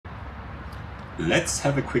let's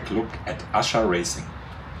have a quick look at Ascher Racing.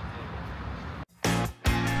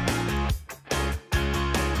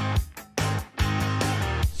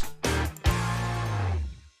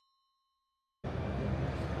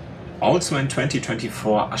 Also in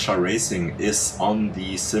 2024, Ascher Racing is on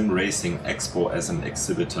the SimRacing Expo as an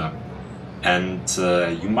exhibitor. And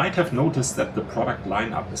you might have noticed that the product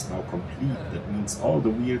lineup is now complete. That means all the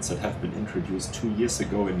wheels that have been introduced 2 years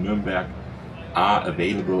ago in Nuremberg are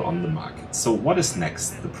available on the market. So what is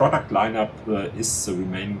next? The product lineup is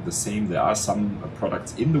remaining the same. There are some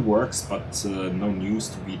products in the works, but no news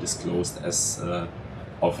to be disclosed as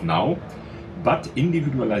of now. But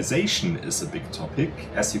individualization is a big topic.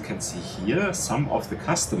 As you can see here, some of the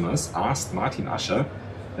customers asked Martin Ascher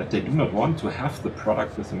that they do not want to have the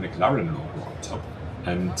product with the McLaren logo on top.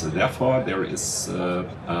 And therefore there is a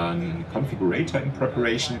configurator in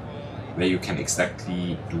preparation where you can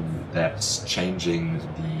exactly do that, changing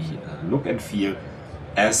the look and feel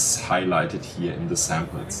as highlighted here in the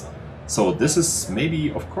samples. So this is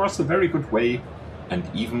maybe, of course, a very good way, and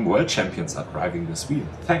even world champions are driving this wheel.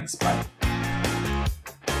 Thanks, bye.